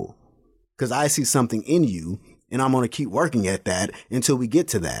cool. Because I see something in you and I'm going to keep working at that until we get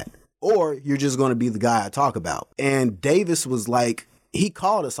to that. Or you're just going to be the guy I talk about. And Davis was like he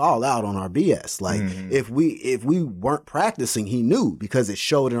called us all out on our BS. Like if we weren't practicing, he knew because it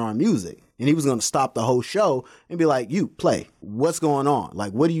showed in our music. And he was going to stop the whole show and be like, you play. What's going on?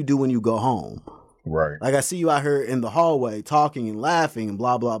 Like, what do you do when you go home? Right. Like, I see you out here in the hallway talking and laughing and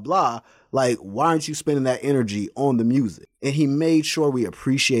blah, blah, blah. Like, why aren't you spending that energy on the music? And he made sure we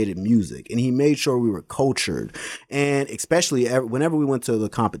appreciated music, and he made sure we were cultured. And especially whenever we went to the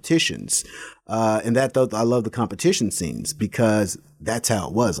competitions, and I love the competition scenes because that's how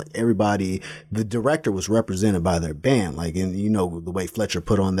it was. Like everybody, the director was represented by their band. Like, and you know, the way Fletcher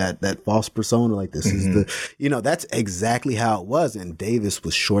put on that false persona, like this is that's exactly how it was. And Davis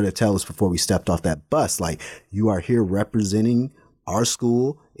was sure to tell us before we stepped off that bus, like, you are here representing our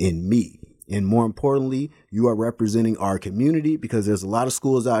school and me. And more importantly, you are representing our community because there's a lot of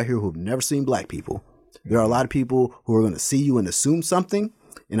schools out here who've never seen black people. There are a lot of people who are going to see you and assume something.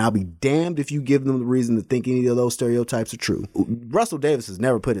 And I'll be damned if you give them the reason to think any of those stereotypes are true. Russell Davis has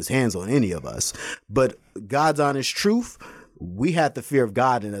never put his hands on any of us. But God's honest truth, we had the fear of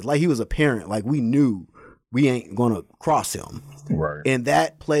God in us. Like he was a parent. Like we knew we ain't going to cross him. Right. And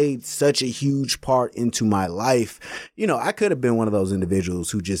that played such a huge part into my life. You know, I could have been one of those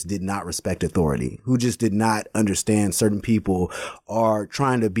individuals who just did not respect authority, who just did not understand certain people are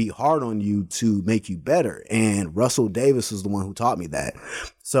trying to be hard on you to make you better. And Russell Davis was the one who taught me that.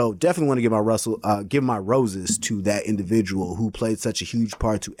 So definitely want to give my roses to that individual who played such a huge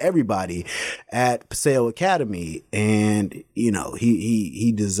part to everybody at Paseo Academy. And, you know,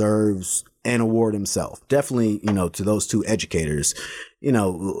 he deserves an award himself. Definitely, you know, to those two educators. You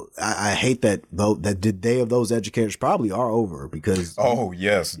know, I hate that though that the day of those educators probably are over because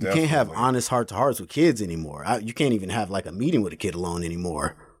yes, you can't have honest heart to hearts with kids anymore. You can't even have like a meeting with a kid alone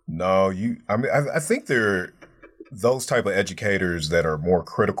anymore. No, I think those type of educators that are more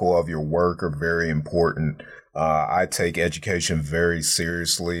critical of your work are very important. I take education very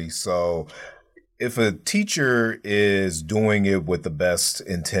seriously. So if a teacher is doing it with the best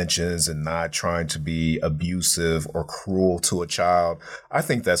intentions and not trying to be abusive or cruel to a child, I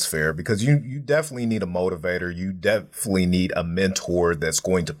think that's fair because you definitely need a motivator. You definitely need a mentor that's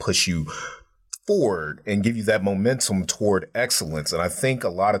going to push you forward and give you that momentum toward excellence. And I think a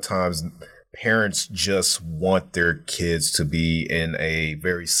lot of times parents just want their kids to be in a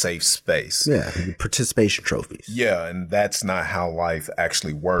very safe space. Yeah, participation trophies. Yeah, and that's not how life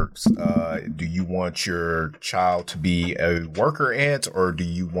actually works. Do you want your child to be a worker ant or do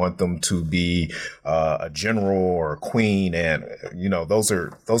you want them to be a general or a queen ant? You know, those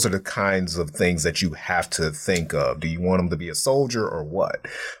are the kinds of things that you have to think of. Do you want them to be a soldier or what?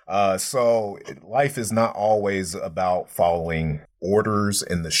 So life is not always about following orders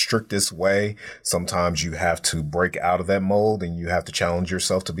in the strictest way. Sometimes you have to break out of that mold and you have to challenge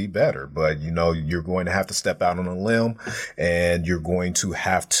yourself to be better. But, you know, you're going to have to step out on a limb and you're going to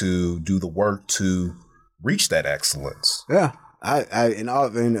have to do the work to reach that excellence. Yeah. And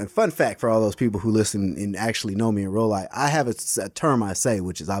a fun fact for all those people who listen and actually know me in real life, I have a term I say,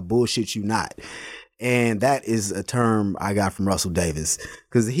 which is I bullshit you not. And that is a term I got from Russell Davis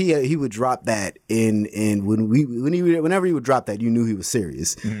because he would drop that whenever he would drop that, you knew he was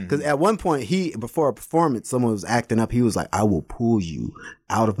serious. Because at one point before a performance, someone was acting up. He was like, "I will pull you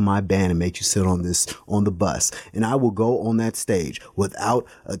out of my band and make you sit on the bus, and I will go on that stage without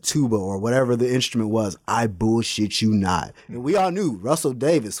a tuba or whatever the instrument was. I bullshit you not." And we all knew Russell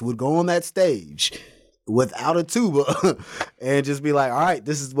Davis would go on that stage without a tuba and just be like, all right,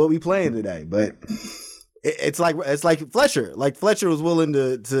 this is what we playing today. But it's like Fletcher. Like Fletcher was willing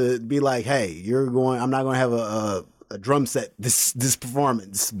to be like, hey, I'm not going to have a drum set this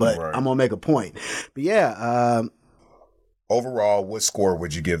performance, but right. I'm going to make a point. But yeah. Overall, what score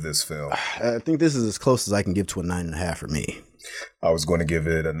would you give this film? I think this is as close as I can give to a 9.5 for me. I was going to give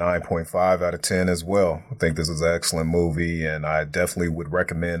it a 9.5 out of 10 as well. I think this is an excellent movie, and I definitely would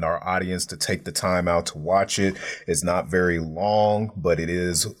recommend our audience to take the time out to watch it. It's not very long, but it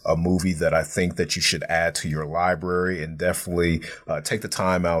is a movie that I think that you should add to your library and definitely take the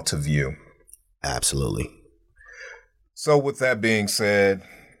time out to view. Absolutely. So with that being said,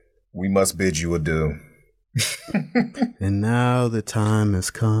 we must bid you adieu. And now the time has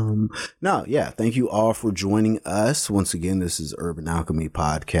come. No, yeah. Thank you all for joining us. Once again, this is Urban Alchemy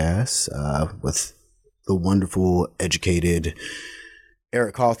Podcast with the wonderful, educated,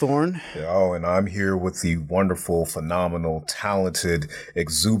 Eric Hawthorne. Oh, and I'm here with the wonderful, phenomenal, talented,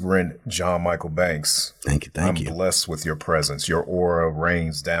 exuberant John Michael Banks. Thank you. I'm blessed with your presence. Your aura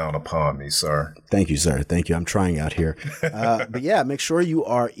rains down upon me, sir. Thank you, sir. Thank you. I'm trying out here. But yeah, make sure you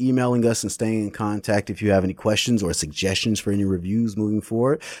are emailing us and staying in contact if you have any questions or suggestions for any reviews moving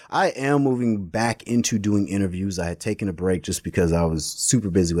forward. I am moving back into doing interviews. I had taken a break just because I was super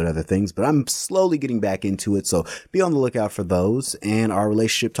busy with other things, but I'm slowly getting back into it. So be on the lookout for those and our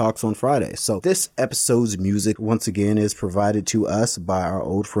relationship talks on Friday. So this episode's music once again is provided to us by our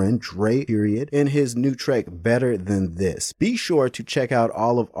old friend Dre Period in his new track Better Than This. Be sure to check out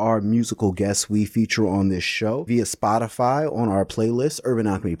all of our musical guests we feature on this show via Spotify on our playlist, Urban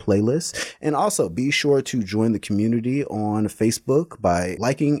Alchemy playlist, and also be sure to join the community on Facebook by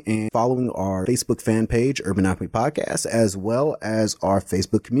liking and following our Facebook fan page, Urban Alchemy Podcast, as well as our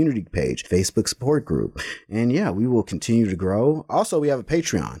Facebook community page, Facebook support group. And yeah, we will continue to grow. Also, we have a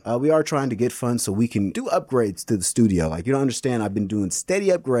Patreon. We are trying to get funds so we can do upgrades to the studio. Like, you don't understand, I've been doing steady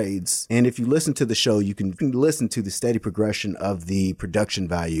upgrades. And if you listen to the show, you can listen to the steady progression of the production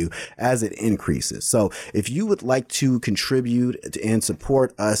value as it increases. So if you would like to contribute and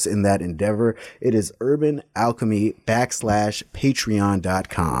support us in that endeavor, it is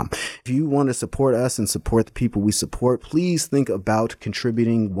urbanalchemy.com/patreon.com. If you want to support us and support the people we support, please think about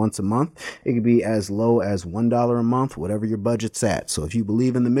contributing once a month. It could be as low as $1 a month, whatever your budget's at. So if you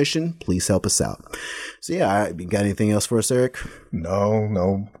believe in the mission, please help us out. So yeah, you got anything else for us, Eric?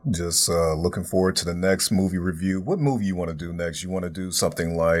 No. Just looking forward to the next movie review. What movie you want to do next? You want to do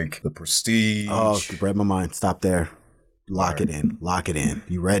something like The Prestige? Oh, you read my mind. Stop there. Lock it in.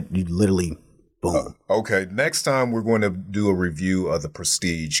 You literally... Boom. Okay, next time we're going to do a review of The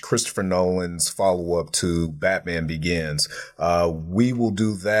Prestige, Christopher Nolan's follow-up to Batman Begins. We will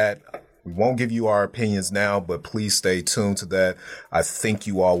do that. We won't give you our opinions now, but please stay tuned to that. I think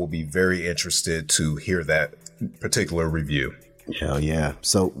you all will be very interested to hear that particular review. Hell yeah.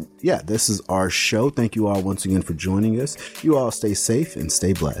 So yeah, this is our show. Thank you all once again for joining us. You all stay safe and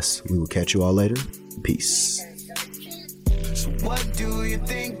stay blessed. We will catch you all later. Peace. So what do you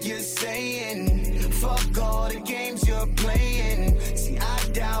think you're saying? Fuck all the games you're playing. See, I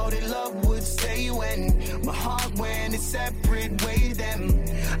doubted love would stay when my heart went a separate way. Then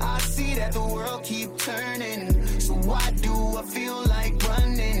I see that the world keep turning. So why do I feel like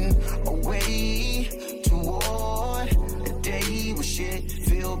running away toward a day where shit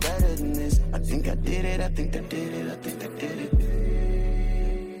feel better than this? I think I did it. I think I did it. I think I did it.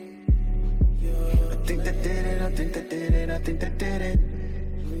 I think I did it. I think I did it. I think I did it.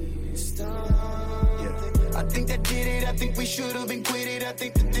 I think I did it, I think we should have been quitted. I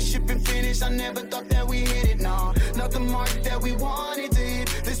think that this ship been finished, I never thought that we hit it, no. Not the mark that we wanted to hit.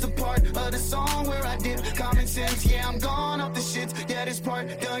 This the part of the song where I did common sense, yeah, I'm gone off the shits. Yeah, this part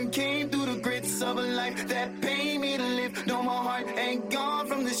done came through the grits of a life that paid me to live. No, my heart ain't gone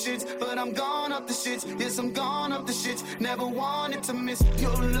from the shits, but I'm gone off the shits. Yes, I'm gone off the shits, never wanted to miss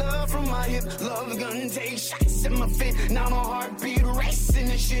your love from my hip. Love gonna take shots at my fit. Now my heartbeat racing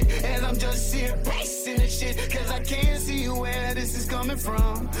and shit, and I'm just here racing and shit. Cause I can't see where this is coming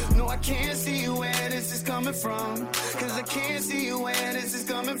from. No, I can't see where this is coming from. Cause I can't see where this is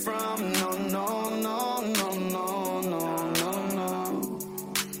coming from. No, no, no, no, no, no, no, no.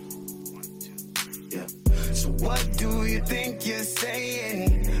 Yeah. So what do you think you're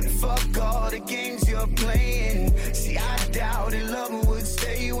saying? Fuck all the games you're playing. See, I doubted love would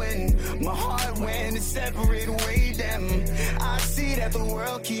stay when my heart went a separate way. Damn, I see that the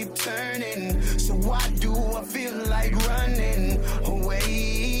world keep turning. So why do I feel like running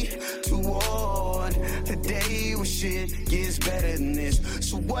away toward the day where shit gets better than this?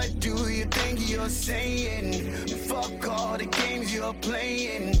 So what do you think you're saying? Fuck all the games you're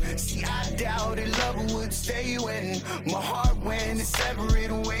playing. See, I doubted love would stay when my heart went a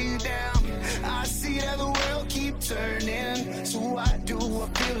separate way. Down, I see that the world keep turning. So why do I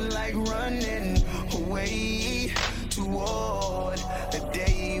feel like running away toward the day